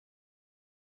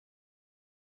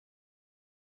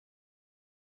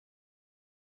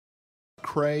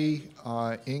Cray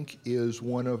Inc. is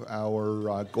one of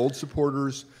our gold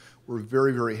supporters. We're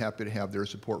very, very happy to have their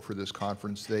support for this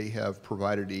conference. They have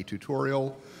provided a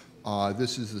tutorial.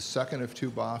 This is the second of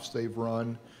 2 BoFs they've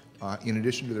run. In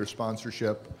addition to their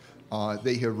sponsorship,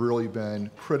 they have really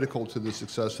been critical to the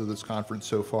success of this conference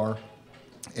so far.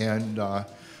 And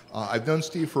I've known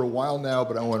Steve for a while now,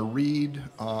 but I want to read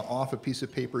off a piece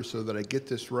of paper so that I get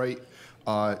this right.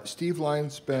 Steve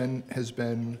Lyness has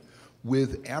been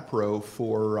with APRO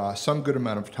for some good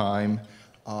amount of time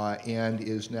and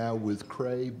is now with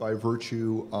Cray by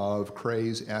virtue of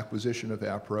Cray's acquisition of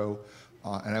APRO.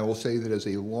 And I will say that as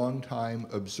a longtime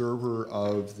observer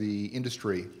of the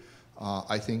industry,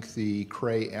 I think the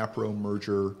Cray-APRO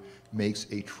merger makes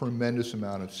a tremendous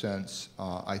amount of sense.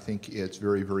 I think it's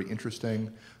very, very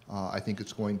interesting. I think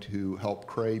it's going to help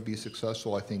Cray be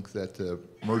successful. I think that the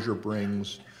merger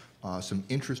brings some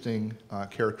interesting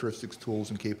characteristics, tools,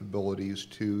 and capabilities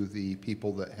to the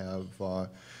people that have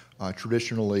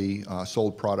traditionally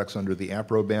sold products under the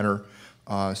APRO banner.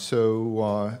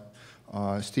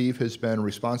 Steve has been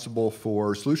responsible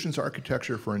for solutions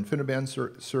architecture for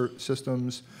InfiniBand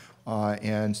systems,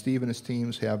 and Steve and his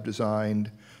teams have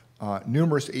designed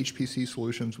numerous HPC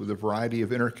solutions with a variety of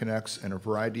interconnects and a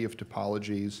variety of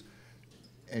topologies,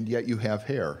 and yet you have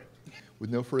hair. With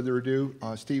no further ado,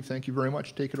 Steve, thank you very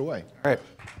much. Take it away. All right.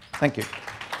 Thank you.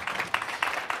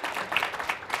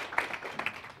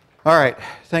 All right.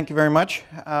 Thank you very much.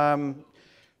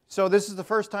 So this is the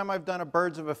first time I've done a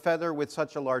birds of a feather with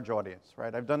such a large audience,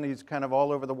 right? I've done these kind of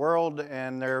all over the world,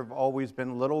 and there have always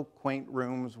been little quaint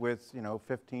rooms with,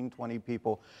 15, 20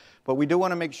 people. But we do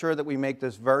want to make sure that we make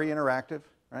this very interactive,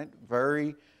 right?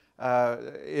 It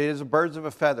is a birds of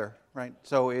a feather, right?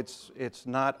 So it's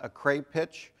not a Cray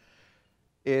pitch.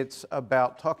 It's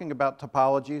about talking about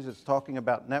topologies. It's talking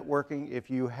about networking.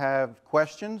 If you have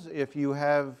questions, if you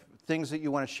have things that you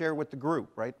want to share with the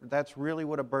group, right? That's really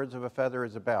what a birds of a feather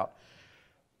is about.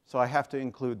 So I have to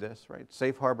include this, right?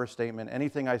 Safe harbor statement.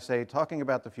 Anything I say talking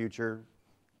about the future,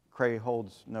 Cray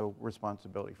holds no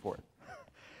responsibility for it.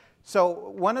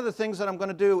 So one of the things that I'm going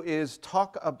to do is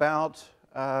talk about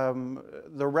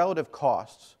the relative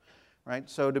costs, right?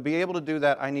 So to be able to do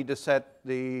that, I need to set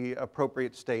the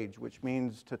appropriate stage, which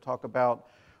means to talk about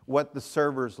what the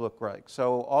servers look like.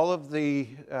 So all of the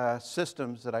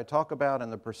systems that I talk about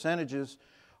and the percentages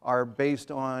are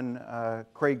based on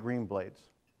Cray Greenblades,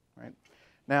 right?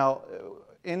 Now,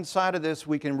 inside of this,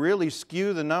 we can really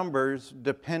skew the numbers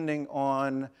depending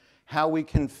on how we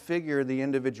configure the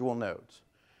individual nodes,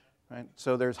 right?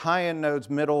 So there's high-end nodes,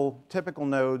 middle, typical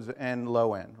nodes, and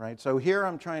low-end, right? So here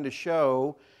I'm trying to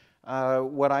show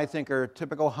what I think are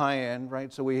typical high-end,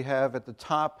 right? So we have at the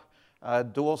top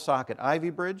dual socket Ivy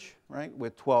Bridge, right,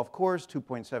 with 12 cores,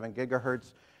 2.7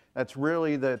 gigahertz. That's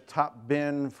really the top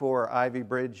bin for Ivy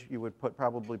Bridge. You would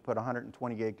probably put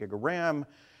 128 gig of RAM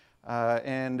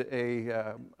and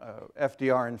a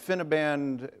FDR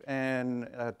InfiniBand and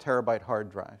a terabyte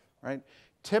hard drive, right?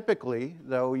 Typically,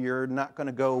 though, you're not going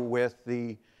to go with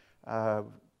the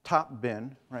top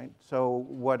bin, right? So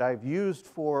what I've used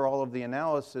for all of the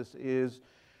analysis is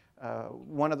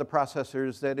one of the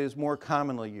processors that is more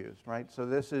commonly used, right? So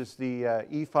this is the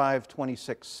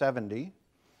E5-2670,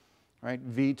 right?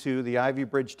 V2, the Ivy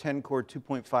Bridge 10-core,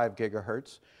 2.5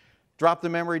 gigahertz. Drop the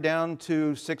memory down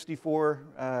to 64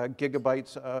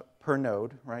 gigabytes per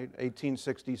node, right?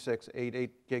 1866,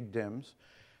 8 gig DIMMs,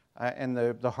 and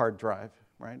the hard drive,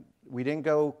 right? We didn't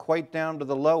go quite down to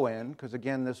the low end, because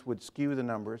again, this would skew the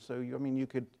numbers. So, you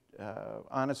could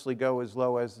honestly go as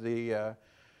low as the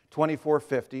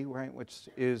 2450, right, which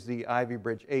is the Ivy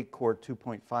Bridge 8-core,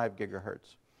 2.5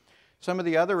 gigahertz. Some of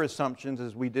the other assumptions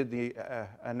as we did the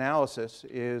analysis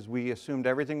is we assumed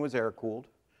everything was air-cooled,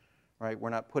 right? We're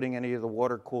not putting any of the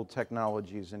water-cooled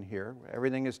technologies in here.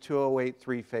 Everything is 208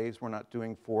 three-phase. We're not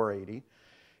doing 480.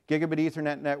 Gigabit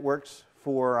Ethernet networks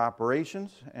for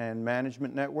operations and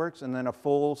management networks, and then a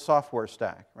full software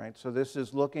stack, right? So this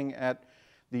is looking at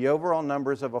the overall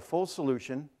numbers of a full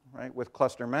solution, right, with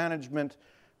cluster management,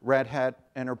 Red Hat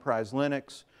Enterprise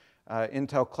Linux,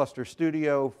 Intel Cluster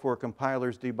Studio for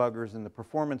compilers, debuggers, and the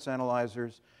performance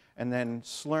analyzers, and then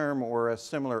Slurm or a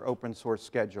similar open source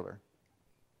scheduler.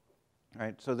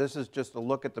 Right, so this is just a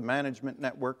look at the management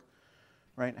network,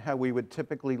 right, how we would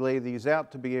typically lay these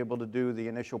out to be able to do the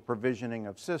initial provisioning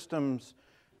of systems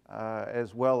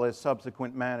as well as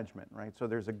subsequent management, right? So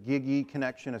there's a GigE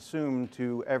connection assumed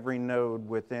to every node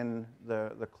within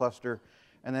the cluster,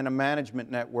 and then a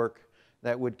management network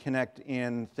that would connect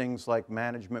in things like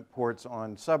management ports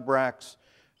on subracks,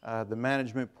 the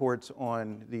management ports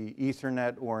on the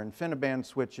Ethernet or InfiniBand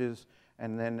switches,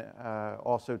 and then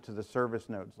also to the service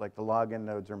nodes, like the login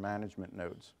nodes or management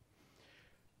nodes.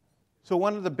 So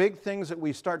one of the big things that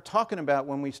we start talking about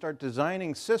when we start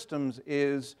designing systems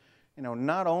is,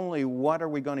 not only what are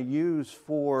we going to use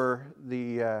for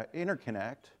the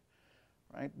interconnect,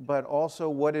 right, but also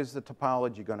what is the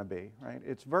topology going to be, right?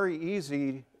 It's very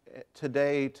easy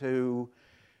today to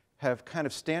have kind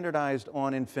of standardized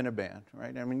on InfiniBand,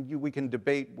 right? I mean, we can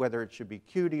debate whether it should be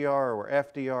QDR or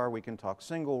FDR. We can talk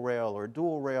single rail or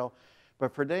dual rail.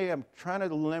 But for today, I'm trying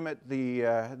to limit the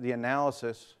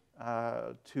analysis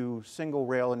to single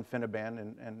rail InfiniBand,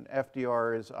 and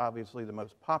FDR is obviously the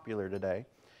most popular today.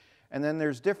 And then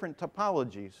there's different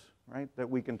topologies, right, that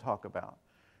we can talk about,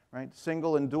 right?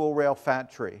 Single and dual rail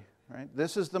fat tree, right?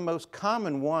 This is the most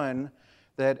common one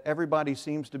that everybody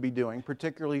seems to be doing,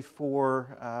 particularly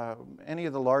for any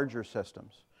of the larger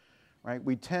systems, right?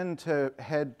 We tend to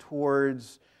head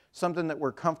towards something that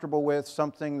we're comfortable with,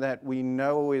 something that we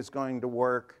know is going to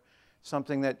work,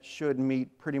 something that should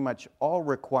meet pretty much all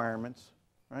requirements,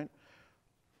 right?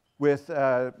 With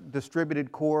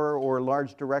distributed core or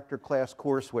large director class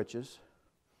core switches.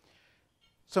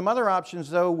 Some other options,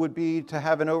 though, would be to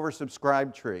have an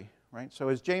oversubscribed tree. Right? So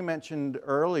as Jay mentioned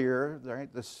earlier, right,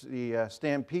 the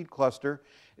Stampede cluster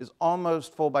is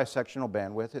almost full bisectional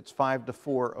bandwidth. It's 5 to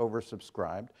 4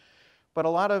 oversubscribed. But a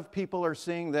lot of people are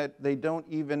seeing that they don't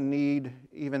even need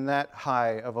even that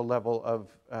high of a level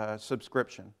of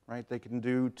subscription. Right? They can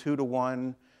do 2 to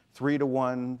 1, 3 to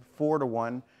 1, 4 to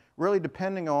 1, really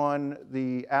depending on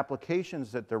the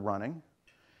applications that they're running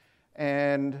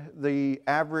and the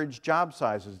average job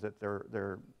sizes that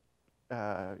they're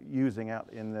using out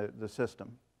in the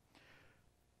system.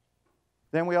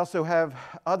 Then we also have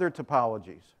other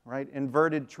topologies, right?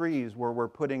 Inverted trees where we're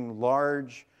putting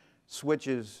large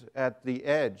switches at the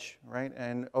edge, right?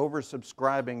 And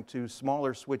oversubscribing to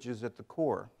smaller switches at the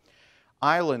core.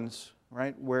 Islands,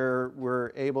 right? Where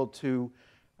we're able to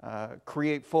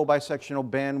create full bisectional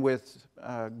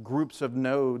bandwidth groups of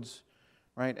nodes,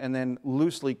 right? And then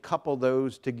loosely couple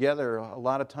those together, a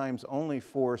lot of times only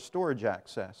for storage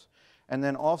access. And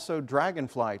then also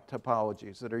dragonfly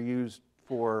topologies that are used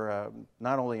for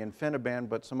not only InfiniBand,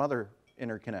 but some other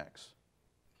interconnects.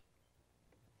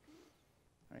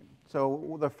 Right.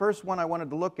 So the first one I wanted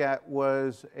to look at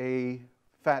was a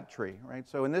fat tree. Right?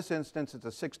 So in this instance, it's a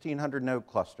 1,600 node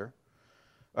cluster.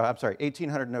 I'm sorry,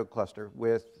 1,800 node cluster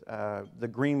with the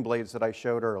green blades that I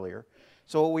showed earlier.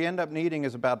 So what we end up needing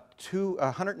is about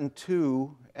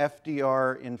 102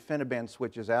 FDR InfiniBand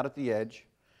switches out at the edge,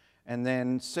 and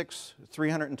then 6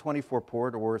 324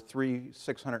 port or 3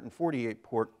 648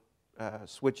 port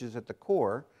switches at the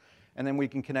core, and then we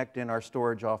can connect in our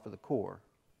storage off of the core.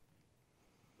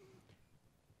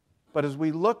 But as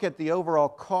we look at the overall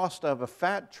cost of a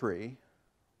fat tree,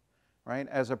 right,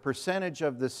 as a percentage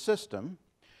of the system,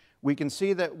 we can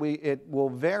see that it will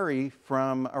vary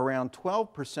from around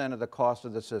 12% of the cost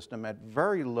of the system at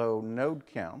very low node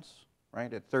counts,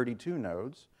 right, at 32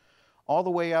 nodes, all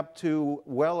the way up to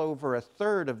well over a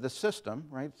third of the system,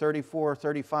 right, 34,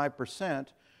 35%,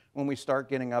 when we start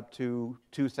getting up to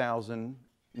 2,000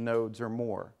 nodes or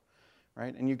more,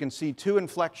 right? And you can see 2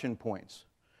 inflection points,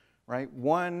 right?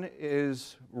 One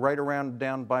is right around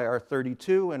down by our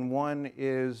 32, and one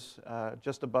is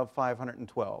just above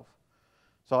 512.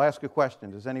 So I'll ask a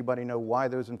question. Does anybody know why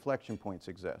those inflection points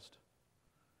exist?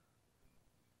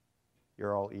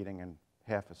 You're all eating and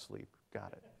half asleep.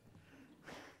 Got it.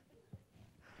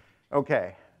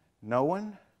 Okay, no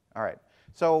one? All right.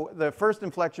 So the first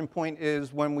inflection point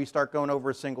is when we start going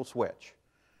over a single switch,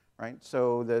 right?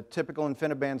 So the typical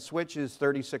InfiniBand switch is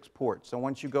 36 ports. So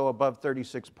once you go above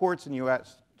 36 ports and you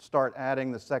start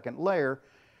adding the second layer,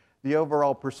 the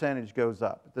overall percentage goes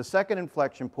up. The second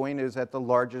inflection point is at the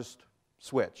largest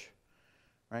switch,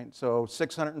 right? So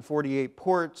 648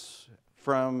 ports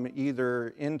from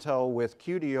either Intel with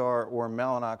QDR or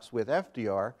Mellanox with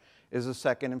FDR is the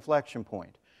second inflection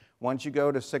point. Once you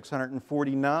go to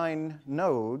 649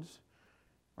 nodes,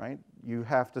 right, you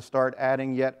have to start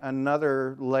adding yet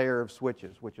another layer of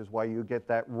switches, which is why you get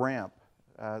that ramp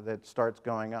that starts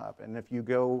going up. And if you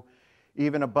go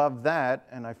even above that,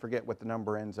 and I forget what the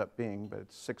number ends up being, but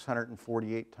it's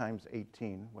 648 times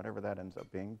 18, whatever that ends up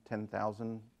being,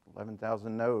 10,000,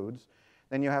 11,000 nodes,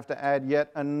 then you have to add yet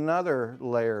another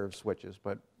layer of switches,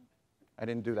 but I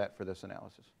didn't do that for this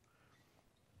analysis.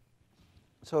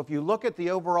 So if you look at the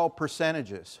overall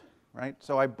percentages, right,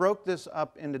 so I broke this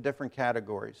up into different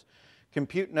categories.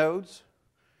 Compute nodes,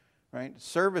 right,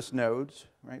 service nodes,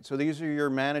 right, so these are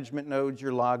your management nodes,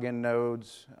 your login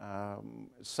nodes,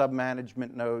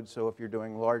 sub-management nodes, so if you're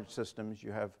doing large systems,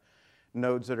 you have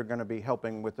nodes that are going to be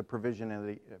helping with the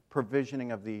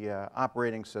provisioning of the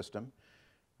operating system,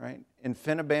 right?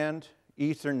 InfiniBand,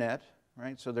 Ethernet,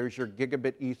 right? So there's your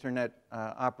gigabit Ethernet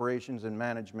operations and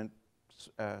management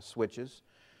switches.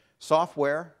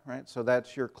 Software, right? So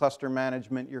that's your cluster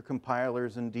management, your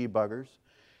compilers and debuggers.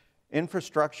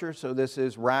 Infrastructure, so this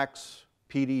is racks,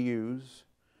 PDUs,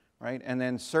 right? And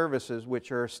then services,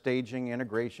 which are staging,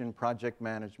 integration, project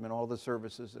management, all the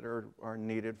services that are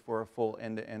needed for a full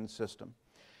end-to-end system.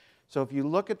 So if you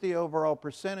look at the overall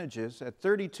percentages, at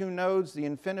 32 nodes, the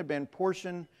InfiniBand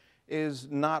portion is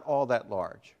not all that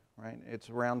large, right? It's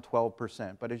around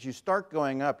 12%. But as you start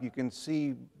going up, you can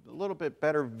see a little bit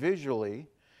better visually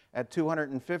at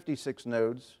 256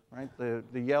 nodes, right?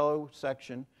 The yellow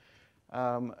section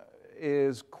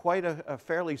is quite a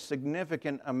fairly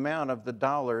significant amount of the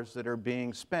dollars that are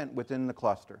being spent within the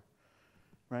cluster,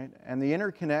 right? And the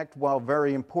interconnect, while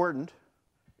very important,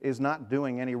 is not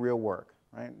doing any real work,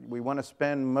 right? We want to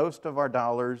spend most of our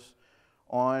dollars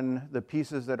on the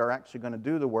pieces that are actually going to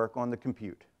do the work on the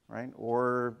compute, right?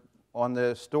 Or on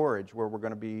the storage where we're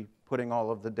going to be putting all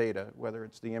of the data, whether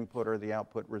it's the input or the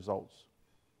output results.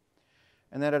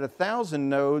 And then at 1,000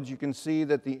 nodes, you can see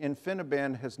that the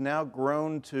InfiniBand has now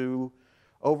grown to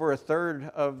over 1/3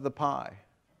 of the pie,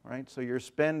 right? So you're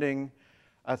spending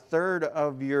 1/3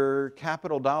 of your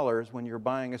capital dollars when you're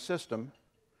buying a system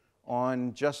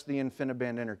on just the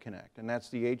InfiniBand interconnect. And that's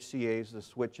the HCAs, the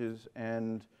switches,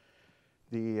 and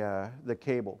the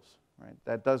cables, right?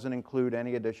 That doesn't include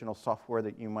any additional software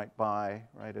that you might buy,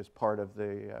 right, as part of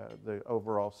the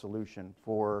overall solution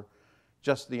for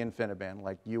just the InfiniBand,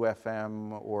 like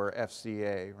UFM or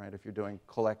FCA, right? If you're doing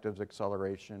collectives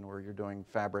acceleration or you're doing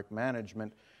fabric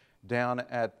management down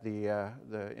at the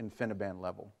InfiniBand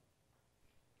level.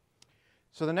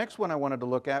 So the next one I wanted to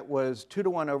look at was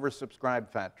 2-to-1 oversubscribed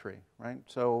fat tree, right?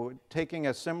 So taking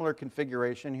a similar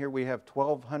configuration, here we have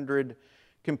 1,200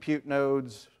 compute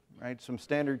nodes, right? Some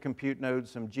standard compute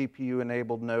nodes, some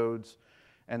GPU-enabled nodes,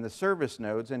 and the service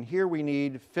nodes. And here we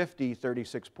need 50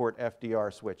 36-port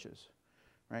FDR switches.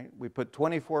 Right? We put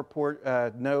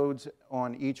 24 nodes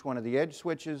on each one of the edge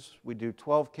switches. We do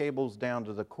 12 cables down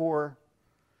to the core.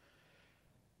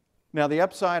 Now the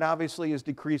upside obviously is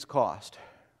decreased cost.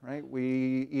 Right?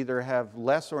 We either have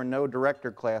less or no director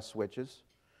class switches.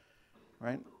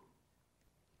 Right?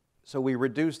 So we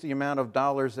reduce the amount of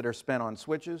dollars that are spent on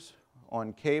switches,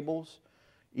 on cables,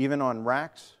 even on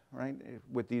racks. Right?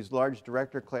 With these large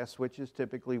director class switches,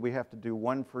 typically we have to do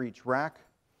one for each rack.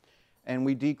 And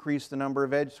we decrease the number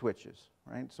of edge switches,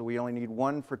 right? So we only need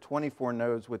one for 24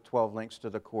 nodes with 12 links to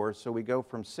the core. So we go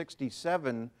from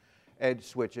 67 edge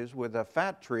switches with a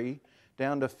fat tree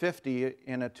down to 50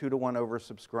 in a 2-to-1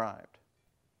 oversubscribed.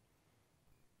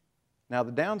 Now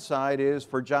the downside is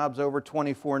for jobs over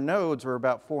 24 nodes, or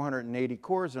about 480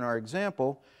 cores in our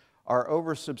example, our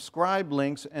oversubscribed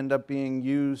links end up being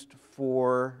used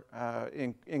for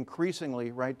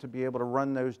increasingly, right, to be able to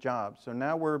run those jobs. So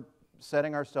now we're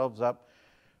setting ourselves up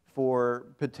for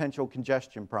potential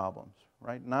congestion problems,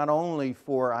 right? Not only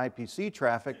for IPC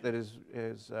traffic that is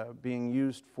being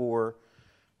used for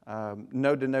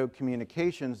node-to-node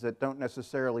communications that don't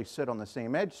necessarily sit on the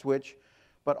same edge switch,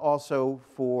 but also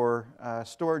for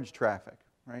storage traffic,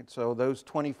 right? So those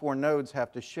 24 nodes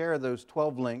have to share those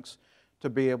 12 links to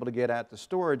be able to get at the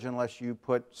storage unless you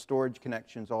put storage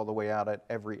connections all the way out at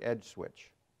every edge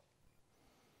switch.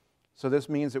 So this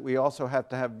means that we also have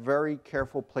to have very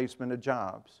careful placement of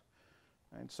jobs.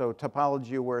 Right? So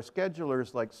topology-aware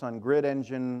schedulers like SunGrid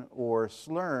Engine or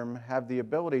Slurm have the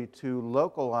ability to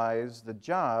localize the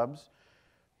jobs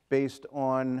based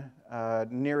on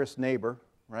nearest neighbor,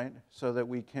 right? So that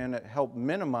we can help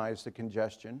minimize the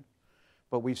congestion.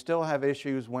 But we still have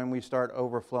issues when we start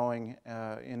overflowing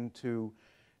into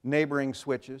neighboring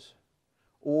switches,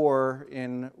 or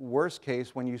in worst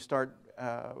case, when you start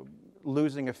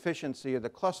losing efficiency of the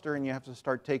cluster and you have to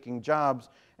start taking jobs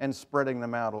and spreading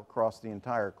them out across the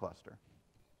entire cluster.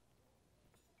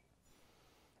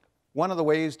 One of the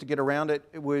ways to get around it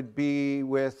would be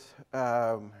with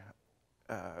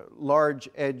large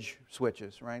edge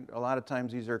switches, right? A lot of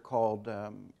times these are called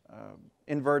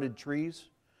inverted trees,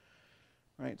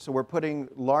 right? So we're putting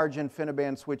large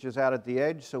InfiniBand switches out at the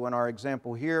edge. So in our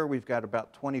example here, we've got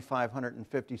about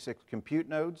 2,556 compute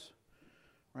nodes.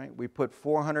 Right? We put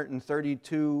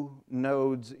 432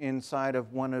 nodes inside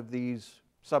of one of these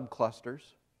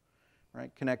subclusters,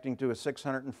 right, connecting to a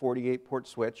 648-port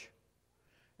switch.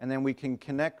 And then we can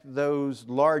connect those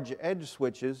large edge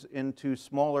switches into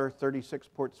smaller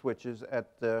 36-port switches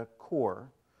at the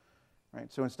core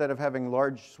right? So instead of having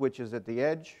large switches at the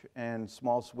edge and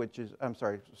small switches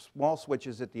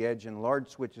at the edge and large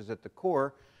switches at the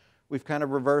core, we've kind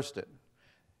of reversed it.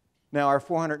 Now our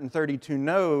 432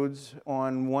 nodes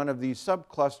on one of these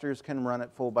subclusters can run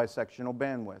at full bisectional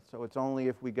bandwidth. So it's only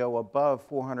if we go above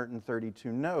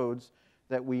 432 nodes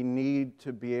that we need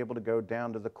to be able to go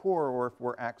down to the core or if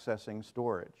we're accessing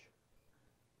storage.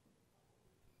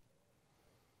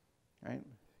 Right?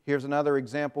 Here's another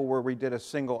example where we did a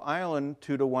single island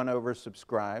 2-to-1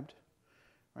 oversubscribed.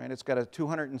 Right? It's got a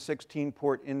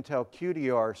 216-port Intel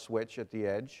QDR switch at the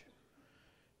edge,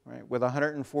 right, with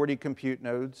 140 compute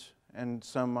nodes and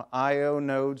some I/O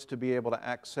nodes to be able to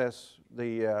access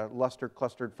the Lustre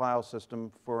clustered file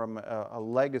system from a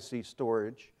legacy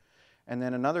storage, and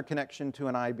then another connection to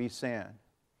an IB SAN.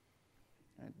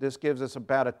 Right? This gives us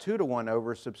about a 2-to-1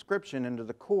 oversubscription into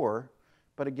the core,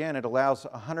 but again, it allows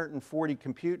 140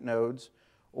 compute nodes,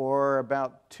 or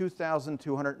about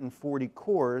 2,240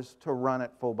 cores, to run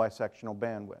at full bisectional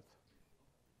bandwidth.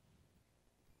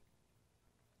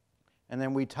 And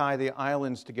then we tie the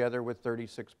islands together with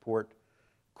 36-port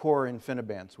core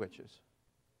InfiniBand switches.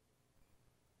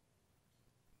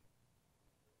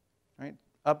 Right?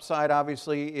 Upside,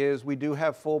 obviously, is we do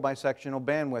have full bisectional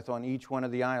bandwidth on each one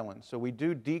of the islands. So we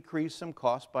do decrease some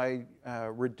cost by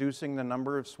reducing the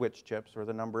number of switch chips, or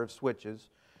the number of switches,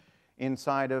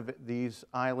 inside of these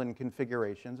island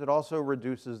configurations. It also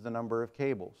reduces the number of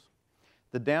cables.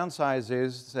 The downside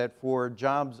is that for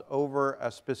jobs over a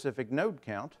specific node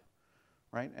count,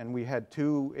 right, and we had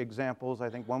two examples, I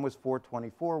think one was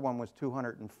 424, one was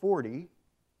 240,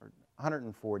 or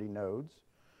 140 nodes,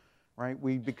 right,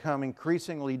 we become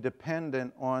increasingly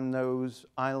dependent on those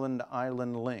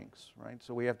island-to-island links, right?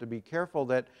 So we have to be careful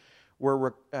that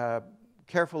we're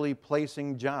carefully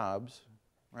placing jobs,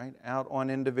 right, out on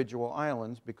individual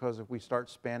islands, because if we start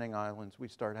spanning islands, we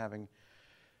start having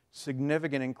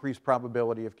significant increased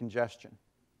probability of congestion.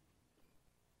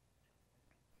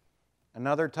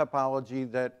 Another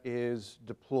topology that is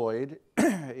deployed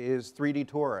is 3D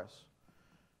torus.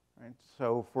 Right?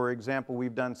 So for example,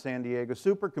 we've done San Diego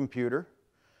supercomputer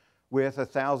with a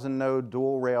 1,000-node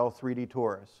dual-rail 3D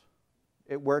torus.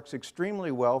 It works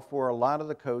extremely well for a lot of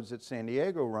the codes that San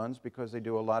Diego runs because they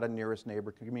do a lot of nearest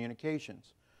neighbor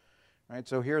communications. Right?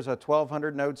 So here's a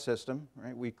 1,200-node system.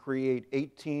 Right? We create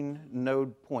 18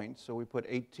 node points, so we put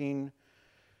 18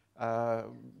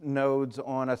 nodes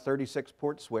on a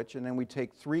 36-port switch, and then we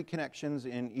take 3 connections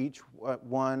in each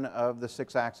one of the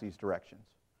 6 axes directions,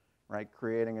 right,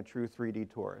 creating a true 3D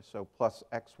torus. So plus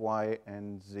X, Y,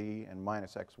 and Z, and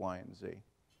minus X, Y, and Z.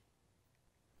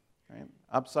 Right?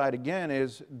 Upside, again,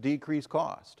 is decreased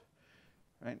cost.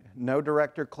 Right? No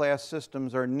director class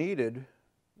systems are needed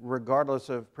regardless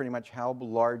of pretty much how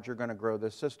large you're going to grow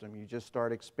this system. You just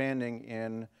start expanding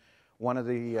in one of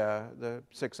the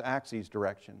 6 axes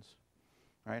directions.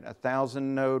 Right? A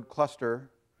 1,000-node cluster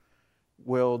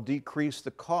will decrease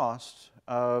the cost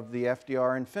of the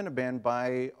FDR InfiniBand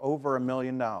by over $1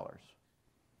 million. Right?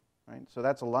 So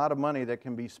that's a lot of money that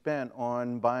can be spent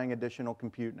on buying additional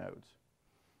compute nodes.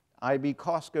 IB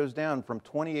cost goes down from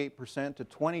 28% to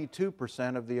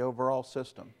 22% of the overall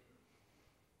system.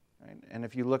 Right? And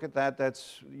if you look at that,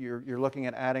 you're looking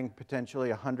at adding potentially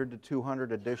 100 to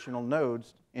 200 additional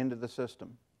nodes into the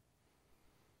system.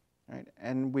 Right?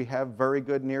 And we have very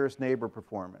good nearest neighbor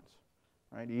performance.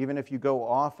 Right? Even if you go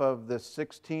off of the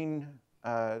 16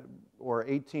 or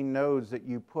 18 nodes that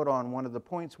you put on one of the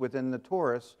points within the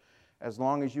torus, as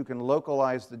long as you can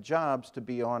localize the jobs to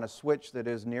be on a switch that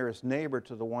is nearest neighbor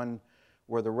to the one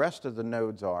where the rest of the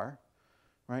nodes are,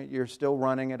 right, you're still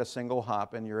running at a single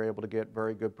hop and you're able to get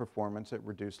very good performance at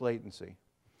reduced latency.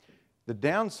 The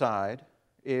downside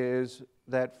is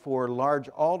that for large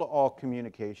all-to-all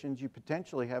communications, you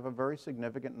potentially have a very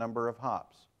significant number of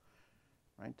hops.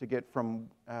 Right, to get from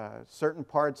certain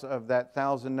parts of that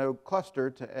 1,000-node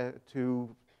cluster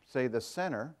to, say, the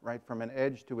center, right, from an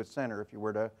edge to a center, if you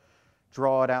were to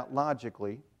draw it out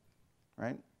logically,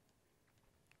 right,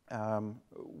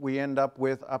 we end up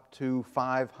with up to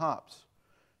 5 hops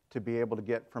to be able to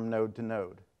get from node to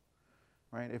node.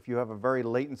 Right? If you have a very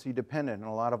latency dependent and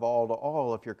a lot of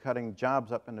all-to-all, if you're cutting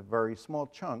jobs up into very small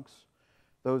chunks,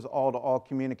 those all-to-all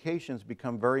communications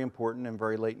become very important and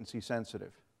very latency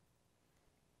sensitive.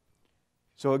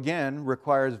 So again,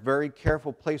 requires very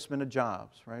careful placement of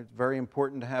jobs, right? It's very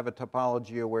important to have a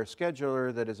topology-aware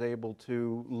scheduler that is able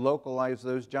to localize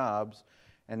those jobs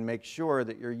and make sure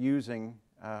that you're using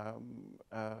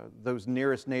those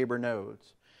nearest neighbor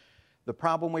nodes. The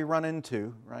problem we run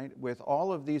into, right, with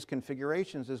all of these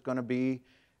configurations is going to be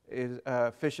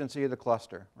efficiency of the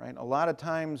cluster, right? A lot of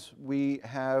times we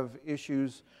have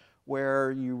issues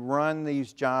where you run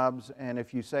these jobs, and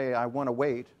if you say, I want to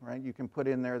wait, right, you can put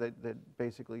in there that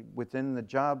basically within the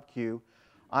job queue,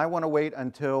 I want to wait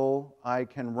until I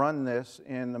can run this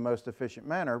in the most efficient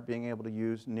manner, being able to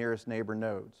use nearest neighbor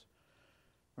nodes.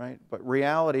 Right? But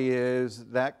reality is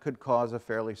that could cause a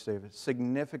fairly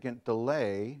significant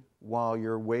delay while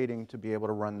you're waiting to be able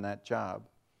to run that job.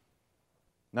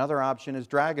 Another option is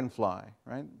Dragonfly,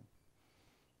 right?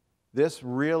 This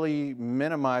really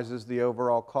minimizes the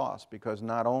overall cost because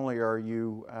not only are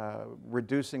you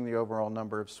reducing the overall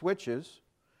number of switches,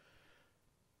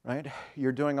 right?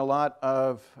 You're doing a lot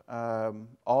of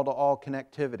all-to-all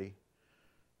connectivity,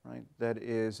 right? That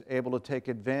is able to take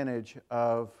advantage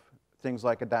of things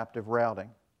like adaptive routing,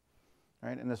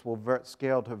 right? And this will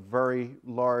scale to very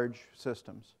large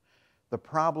systems. The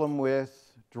problem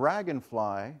with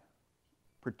Dragonfly,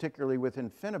 particularly with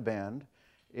InfiniBand,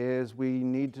 is we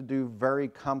need to do very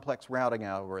complex routing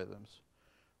algorithms,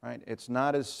 right? It's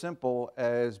not as simple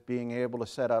as being able to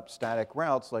set up static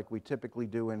routes like we typically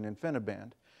do in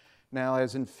InfiniBand. Now,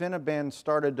 as InfiniBand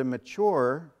started to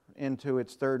mature into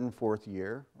its third and fourth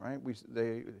year, right?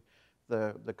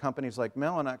 The companies like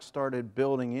Mellanox started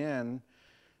building in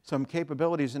some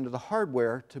capabilities into the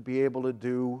hardware to be able to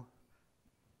do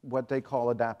what they call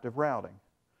adaptive routing,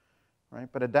 right?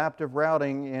 But adaptive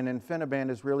routing in InfiniBand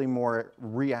is really more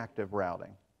reactive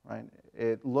routing, right?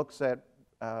 It looks at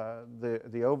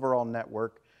the overall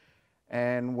network,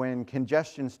 and when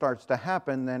congestion starts to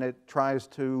happen, then it tries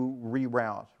to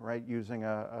reroute, right, using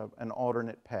an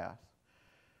alternate path.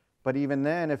 But even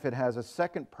then, if it has a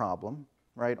second problem,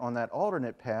 right, on that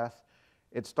alternate path,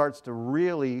 it starts to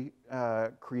really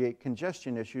create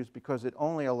congestion issues because it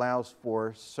only allows for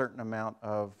a certain amount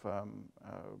of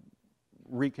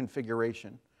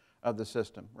reconfiguration of the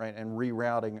system, right, and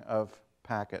rerouting of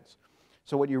packets.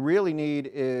 So what you really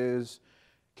need is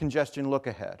congestion look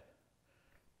ahead,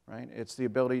 right? It's the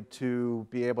ability to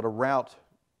be able to route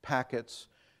packets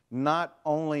not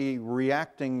only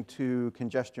reacting to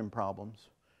congestion problems,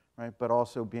 right, but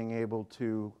also being able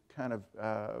to kind of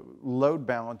load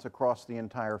balance across the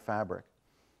entire fabric,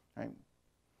 right?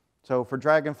 So for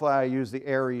Dragonfly, I use the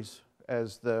Aries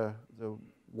as the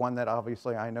one that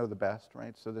obviously I know the best,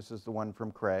 right? So this is the one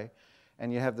from Cray.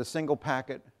 And you have the single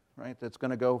packet, right, that's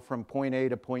going to go from point A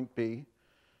to point B,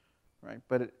 right?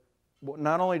 But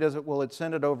not only will it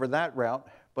send it over that route,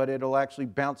 but it'll actually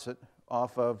bounce it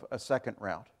off of a second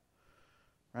route,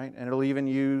 right? And it'll even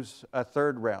use a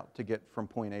third route to get from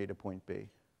point A to point B.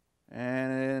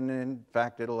 And in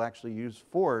fact, it'll actually use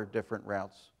 4 different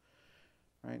routes,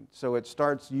 right? So it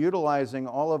starts utilizing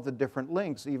all of the different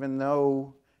links, even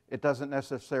though it doesn't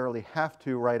necessarily have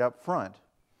to right up front,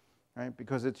 right?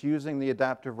 Because it's using the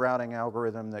adaptive routing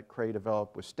algorithm that Cray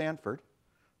developed with Stanford.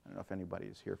 I don't know if anybody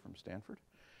is here from Stanford.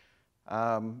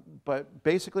 But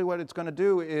basically what it's going to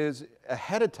do is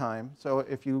ahead of time, so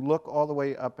if you look all the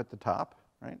way up at the top,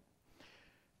 right?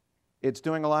 It's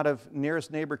doing a lot of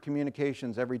nearest neighbor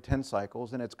communications every 10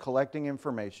 cycles, and it's collecting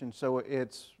information. So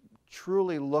it's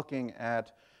truly looking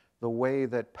at the way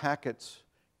that packets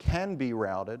can be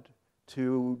routed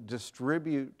to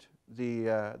distribute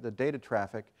the data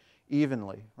traffic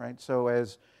evenly, right? So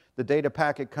as the data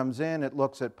packet comes in, it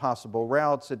looks at possible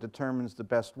routes, it determines the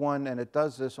best one, and it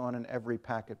does this on an every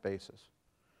packet basis.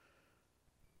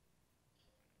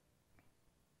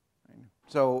 Right?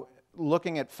 So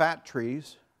looking at fat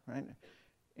trees, right?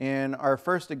 In our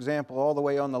first example, all the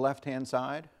way on the left-hand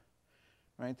side,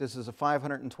 right? This is a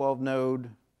 512 node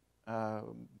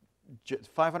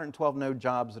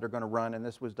jobs that are going to run, and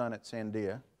this was done at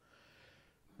Sandia,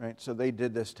 right? So they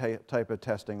did this type of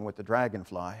testing with the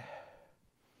Dragonfly,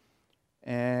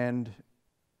 and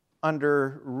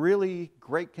under really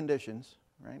great conditions,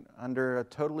 right? Under a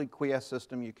totally quiesced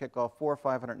system, you kick off 4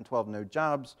 512 node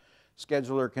jobs.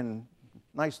 Scheduler can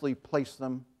nicely place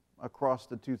them across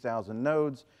the 2,000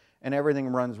 nodes, and everything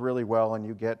runs really well, and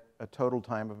you get a total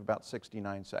time of about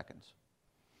 69 seconds.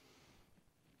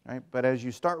 Right? But as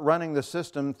you start running the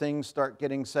system, things start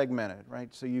getting segmented,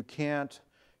 right? So you can't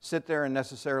sit there and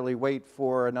necessarily wait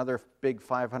for another big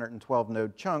 512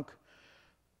 node chunk.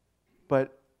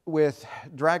 But with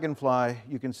Dragonfly,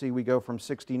 you can see we go from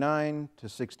 69 to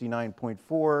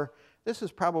 69.4. This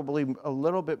is probably a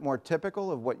little bit more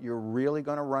typical of what you're really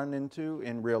going to run into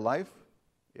in real life,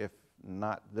 if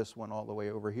not this one all the way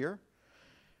over here.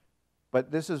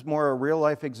 But this is more a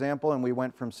real-life example, and we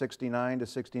went from 69 to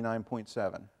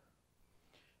 69.7.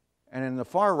 And in the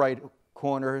far right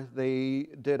corner, they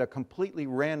did a completely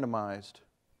randomized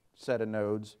set of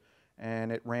nodes,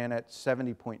 and it ran at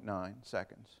 70.9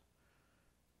 seconds.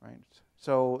 Right?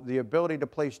 So the ability to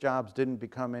place jobs didn't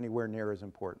become anywhere near as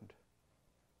important.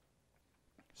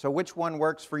 So which one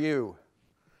works for you?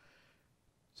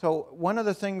 So one of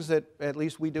the things that at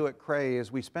least we do at Cray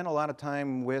is we spend a lot of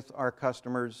time with our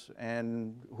customers,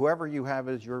 and whoever you have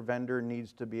as your vendor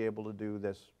needs to be able to do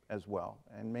this as well.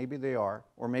 And maybe they are,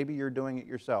 or maybe you're doing it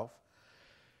yourself,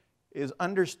 is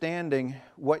understanding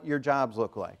what your jobs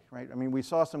look like, right? I mean, we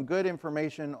saw some good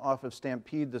information off of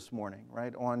Stampede this morning,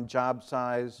 right, on job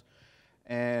size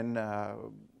and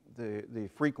the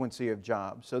frequency of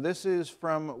jobs. So this is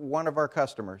from one of our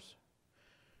customers,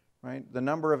 right? The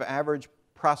number of average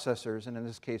processors, and in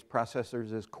this case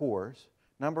processors is cores,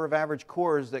 number of average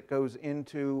cores that goes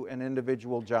into an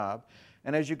individual job.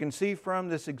 And as you can see from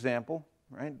this example,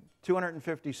 right,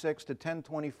 256 to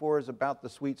 1024 is about the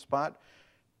sweet spot.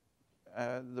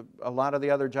 A lot of the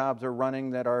other jobs are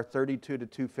running that are 32 to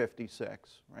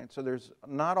 256, right? So there's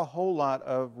not a whole lot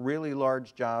of really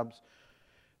large jobs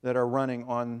that are running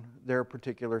on their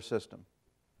particular system.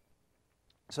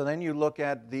 So then you look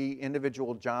at the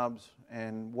individual jobs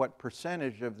and what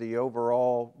percentage of the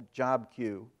overall job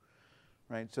queue,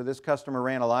 right? So this customer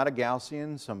ran a lot of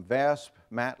Gaussian, some VASP,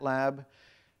 MATLAB.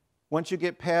 Once you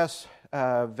get past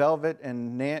Velvet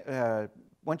and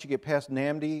once you get past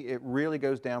NAMD, it really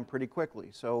goes down pretty quickly.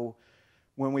 So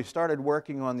when we started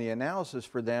working on the analysis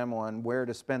for them on where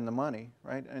to spend the money,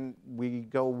 right, and we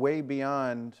go way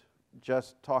beyond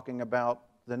just talking about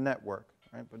the network,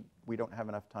 right, but we don't have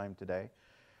enough time today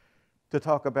to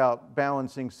talk about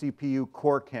balancing CPU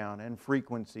core count and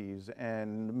frequencies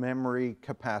and memory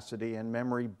capacity and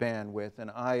memory bandwidth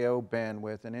and I/O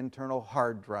bandwidth and internal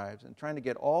hard drives and trying to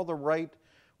get all the right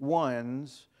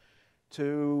ones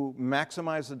to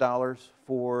maximize the dollars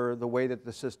for the way that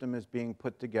the system is being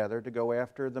put together to go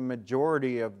after the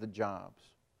majority of the jobs,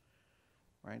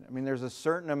 right? I mean, there's a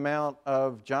certain amount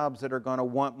of jobs that are going to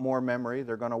want more memory,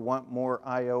 they're going to want more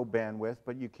I/O bandwidth,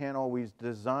 but you can't always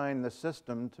design the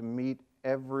system to meet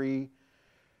every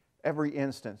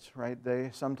instance, right?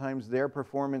 Sometimes their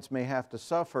performance may have to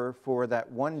suffer for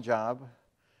that one job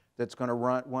that's going to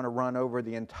want to run over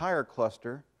the entire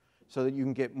cluster, so that you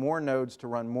can get more nodes to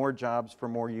run more jobs for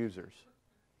more users,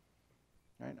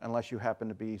 right? Unless you happen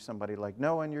to be somebody like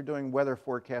Noah and you're doing weather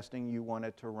forecasting, you want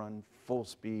it to run full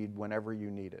speed whenever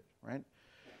you need it, right?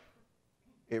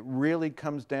 It really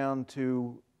comes down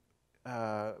to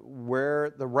where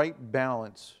the right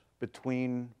balance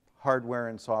between hardware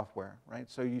and software,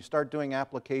 right? So you start doing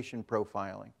application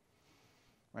profiling,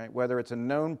 right? Whether it's a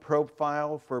known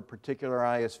profile for a particular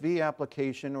ISV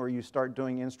application or you start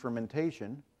doing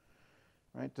instrumentation,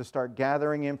 right, to start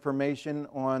gathering information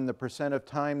on the percent of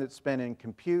time that's spent in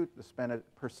compute, the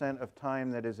percent of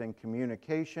time that is in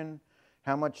communication,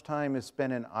 how much time is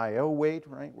spent in I/O wait,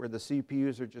 right, where the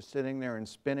CPUs are just sitting there and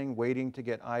spinning, waiting to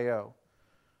get I/O,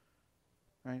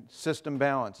 right? System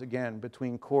balance, again,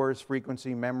 between cores,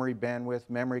 frequency, memory bandwidth,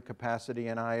 memory capacity,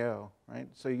 and I/O, right?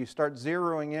 So you start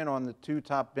zeroing in on the two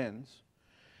top bins.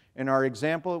 In our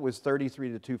example, it was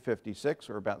 33 to 256,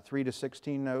 or about 3 to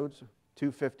 16 nodes.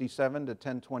 257 to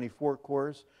 1024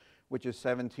 cores, which is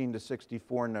 17 to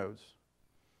 64 nodes.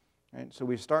 Right? So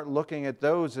we start looking at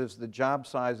those as the job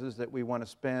sizes that we want to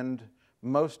spend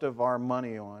most of our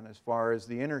money on as far as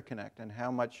the interconnect and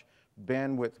how much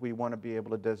bandwidth we want to be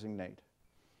able to designate.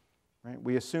 Right?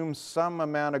 We assume some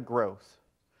amount of growth.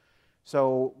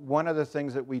 So one of the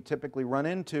things that we typically run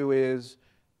into is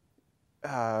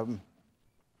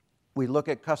we look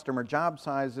at customer job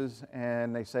sizes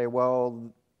and they say,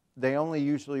 well, they only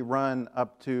usually run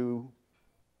up to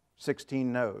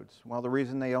 16 nodes. Well, the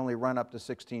reason they only run up to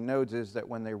 16 nodes is that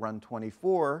when they run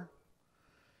 24,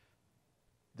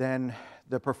 then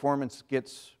the performance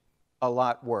gets a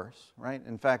lot worse, right?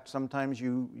 In fact, sometimes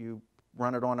you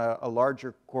run it on a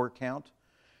larger core count,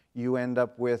 you end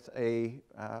up with a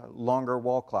longer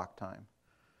wall clock time.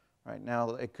 Right?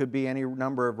 Now, it could be any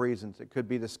number of reasons. It could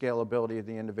be the scalability of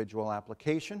the individual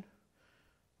application,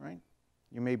 right?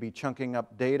 You may be chunking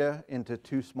up data into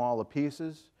too small of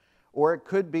pieces, or it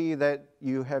could be that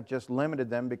you have just limited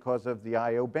them because of the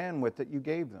I/O bandwidth that you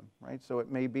gave them, right? So it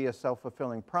may be a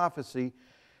self-fulfilling prophecy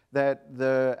that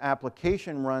the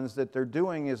application runs that they're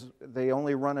doing is they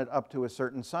only run it up to a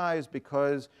certain size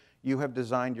because you have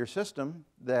designed your system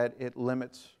that it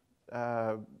limits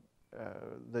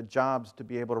the jobs to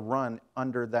be able to run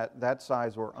under that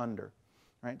size or under,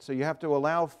 right? So you have to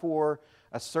allow for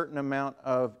a certain amount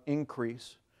of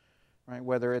increase, right?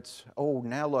 Whether it's, oh,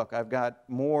 now look, I've got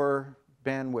more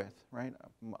bandwidth, right?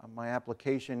 My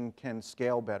application can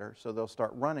scale better, so they'll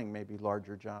start running maybe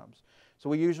larger jobs. So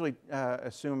we usually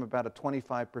assume about a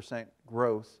 25%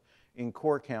 growth in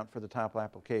core count for the top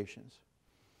applications.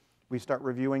 We start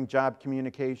reviewing job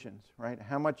communications, right?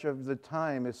 How much of the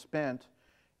time is spent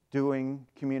doing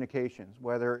communications,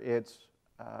 whether it's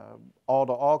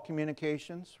all-to-all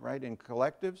communications, right, in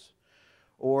collectives,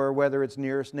 or whether it's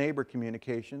nearest neighbor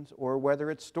communications, or whether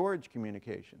it's storage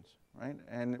communications, right,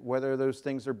 and whether those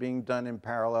things are being done in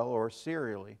parallel or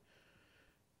serially.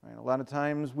 Right? A lot of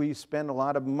times we spend a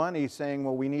lot of money saying,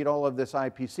 well, we need all of this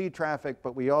IPC traffic,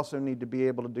 but we also need to be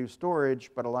able to do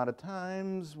storage, but a lot of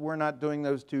times we're not doing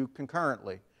those two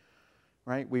concurrently,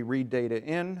 right? We read data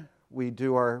in, we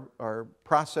do our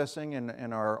processing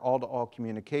and our all-to-all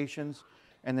communications,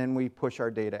 and then we push our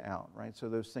data out, right? So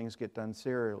those things get done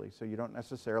serially. So you don't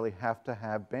necessarily have to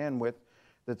have bandwidth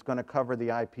that's going to cover the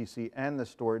IPC and the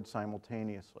storage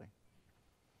simultaneously,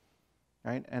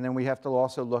 right? And then we have to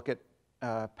also look at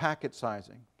packet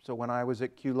sizing. So when I was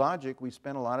at QLogic, we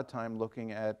spent a lot of time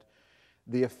looking at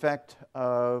the effect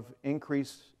of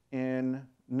increase in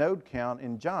node count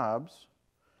in jobs,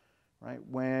 right,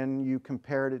 when you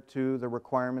compared it to the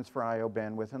requirements for I/O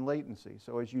bandwidth and latency.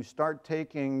 So as you start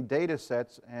taking data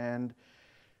sets and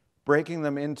breaking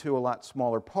them into a lot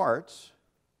smaller parts,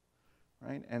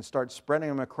 right, and start spreading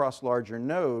them across larger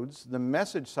nodes, the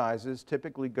message sizes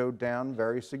typically go down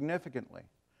very significantly,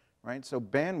 right? So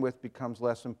bandwidth becomes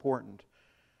less important.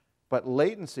 But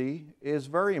latency is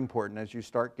very important as you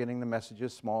start getting the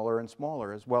messages smaller and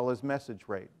smaller, as well as message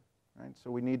rate. Right?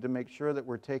 So we need to make sure that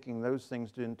we're taking those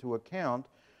things into account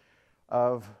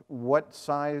of what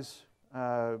size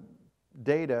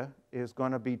data is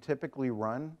going to be typically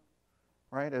run,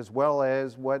 right? As well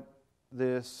as what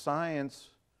the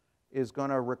science is going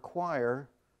to require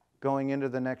going into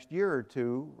the next year or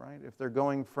two, right? If they're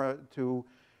going to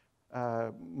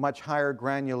much higher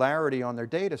granularity on their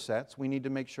data sets, we need to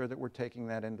make sure that we're taking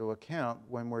that into account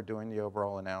when we're doing the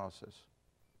overall analysis.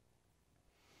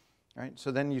 Right?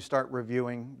 So then you start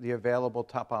reviewing the available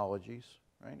topologies,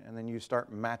 right? And then you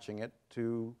start matching it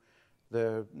to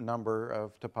the number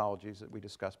of topologies that we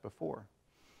discussed before.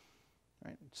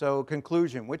 Right? So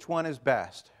conclusion, which one is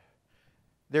best?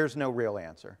 There's no real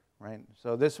answer, right?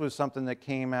 So this was something that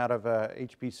came out of a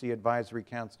HPC Advisory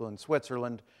Council in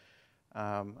Switzerland.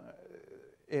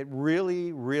 It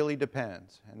really, really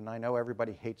depends. And I know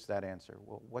everybody hates that answer.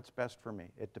 Well, what's best for me?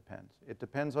 It depends. It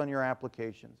depends on your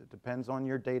applications. It depends on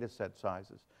your data set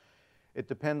sizes. It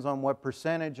depends on what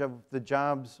percentage of the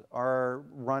jobs are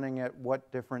running at what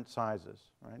different sizes,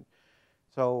 right?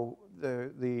 So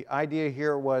the idea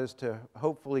here was to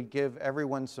hopefully give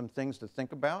everyone some things to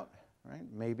think about, right?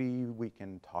 Maybe we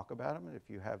can talk about them if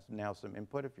you have now some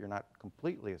input, if you're not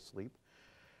completely asleep.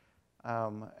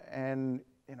 And,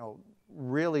 you know,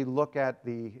 really look at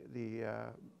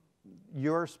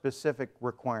your specific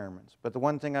requirements. But the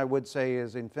one thing I would say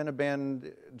is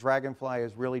InfiniBand Dragonfly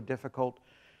is really difficult,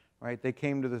 right? They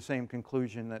came to the same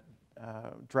conclusion that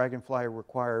Dragonfly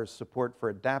requires support for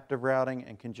adaptive routing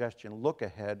and congestion look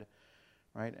ahead,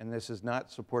 right? And this is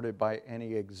not supported by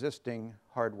any existing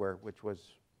hardware, which was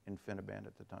InfiniBand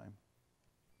at the time.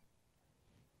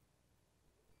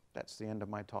 That's the end of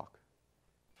my talk.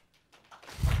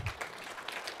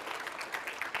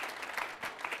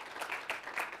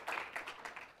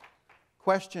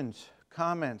 Questions,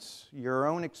 comments, your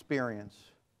own experience?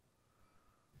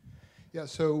 Yeah,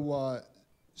 so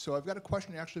I've got a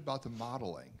question actually about the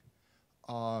modeling.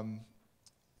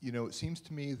 You know, it seems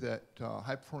to me that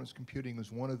high-performance computing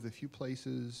is one of the few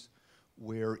places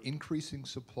where increasing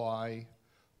supply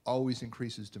always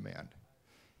increases demand.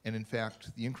 And in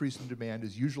fact, the increase in demand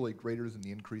is usually greater than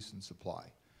the increase in supply.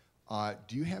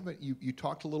 Do you have you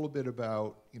talked a little bit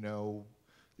about, you know,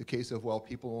 the case of, well,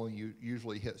 people only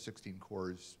usually hit 16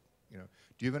 cores. You know,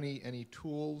 do you have any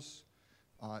tools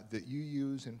that you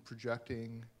use in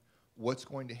projecting what's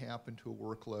going to happen to a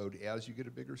workload as you get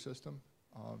a bigger system?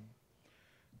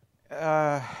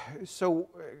 So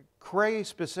Cray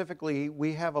specifically,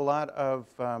 we have a lot of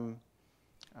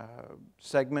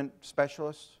segment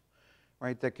specialists,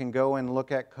 right, that can go and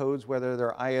look at codes, whether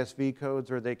they're ISV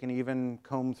codes or they can even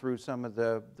comb through some of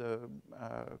the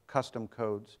custom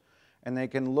codes. And they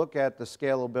can look at the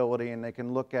scalability and they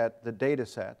can look at the data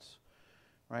sets,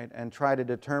 right, and try to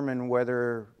determine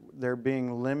whether they're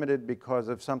being limited because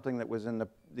of something that was in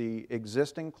the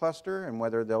existing cluster and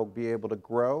whether they'll be able to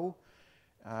grow,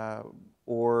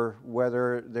 or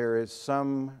whether there is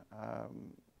some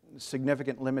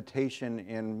significant limitation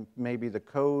in maybe the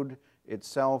code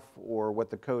itself or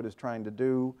what the code is trying to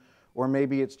do, or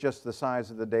maybe it's just the size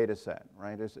of the data set,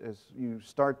 right? As you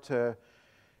start to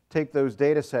take those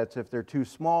data sets, if they're too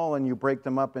small and you break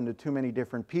them up into too many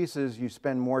different pieces, you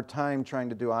spend more time trying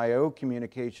to do I/O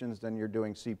communications than you're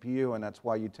doing CPU, and that's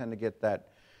why you tend to get that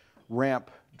ramp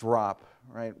drop,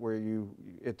 right, where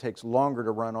it takes longer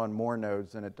to run on more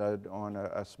nodes than it did on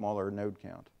a smaller node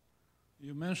count.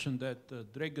 You mentioned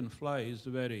that Dragonfly is a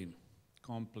very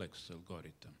complex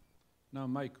algorithm. Now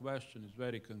my question is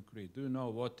very concrete. Do you know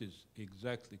what is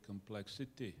exactly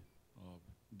complexity of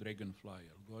Dragonfly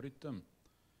algorithm?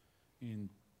 In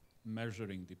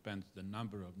measuring depends the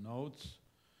number of nodes,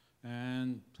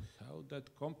 and how that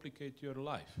complicate your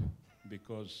life,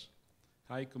 because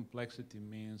high complexity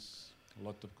means a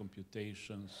lot of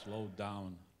computation, slow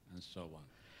down, and so on.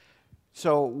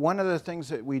 So one of the things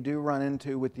that we do run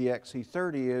into with the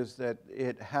XC30 is that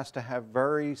it has to have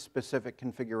very specific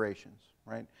configurations,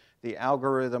 right? The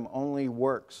algorithm only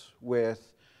works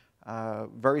with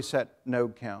very set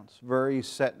node counts, very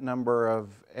set number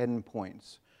of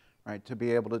endpoints, right, to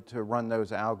be able to run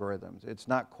those algorithms. It's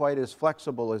not quite as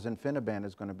flexible as InfiniBand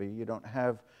is going to be. You don't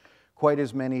have quite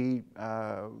as many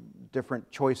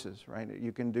different choices, right?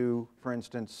 You can do, for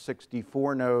instance,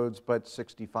 64 nodes, but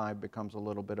 65 becomes a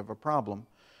little bit of a problem,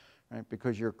 right?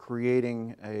 Because you're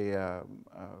creating a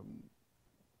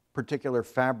particular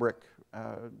fabric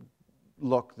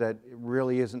look that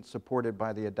really isn't supported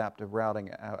by the adaptive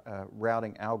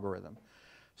routing algorithm.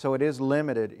 So it is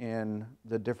limited in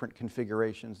the different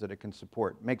configurations that it can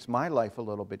support. Makes my life a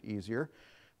little bit easier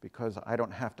because I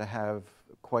don't have to have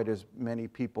quite as many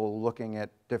people looking at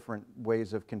different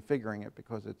ways of configuring it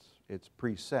because it's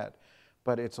preset.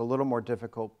 But it's a little more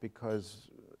difficult because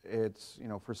it's, you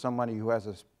know, for somebody who has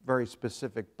a very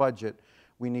specific budget,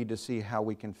 we need to see how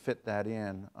we can fit that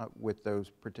in with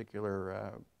those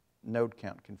particular node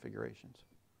count configurations.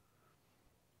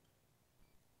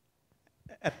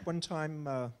 At one time,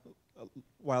 a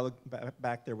while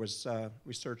back, there was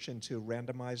research into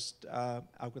randomized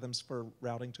algorithms for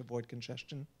routing to avoid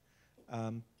congestion.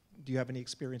 Do you have any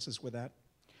experiences with that?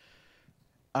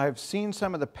 I've seen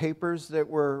some of the papers that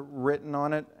were written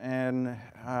on it, and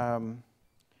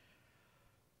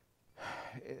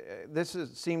this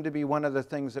seemed to be one of the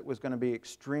things that was going to be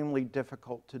extremely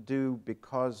difficult to do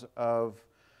because of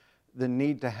the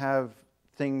need to have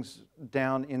things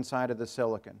down inside of the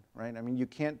silicon, right? I mean, you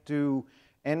can't do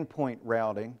endpoint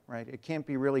routing, right? It can't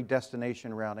be really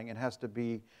destination routing. It has to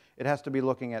be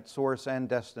looking at source and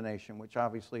destination, which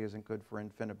obviously isn't good for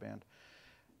InfiniBand.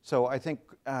 So I think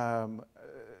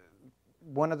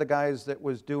one of the guys that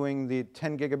was doing the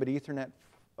 10 gigabit Ethernet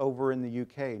over in the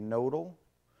UK, Nodal,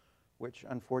 which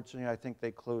unfortunately I think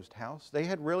they closed house, they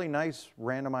had really nice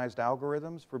randomized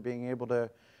algorithms for being able to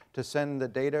send the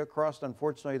data across.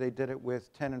 Unfortunately, they did it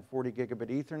with 10 and 40 gigabit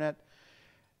Ethernet.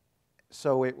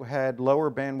 So it had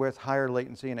lower bandwidth, higher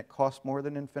latency, and it cost more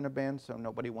than InfiniBand, so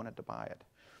nobody wanted to buy it.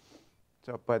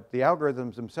 So, but the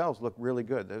algorithms themselves look really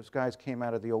good. Those guys came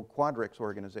out of the old Quadrix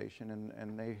organization,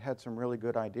 and they had some really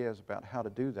good ideas about how to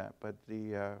do that, but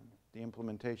the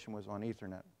implementation was on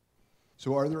Ethernet.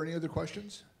 So are there any other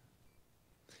questions?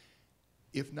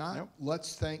 If not, Nope.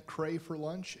 let's thank Cray for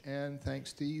lunch and thank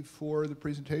Steve for the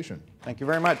presentation. Thank you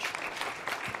very much.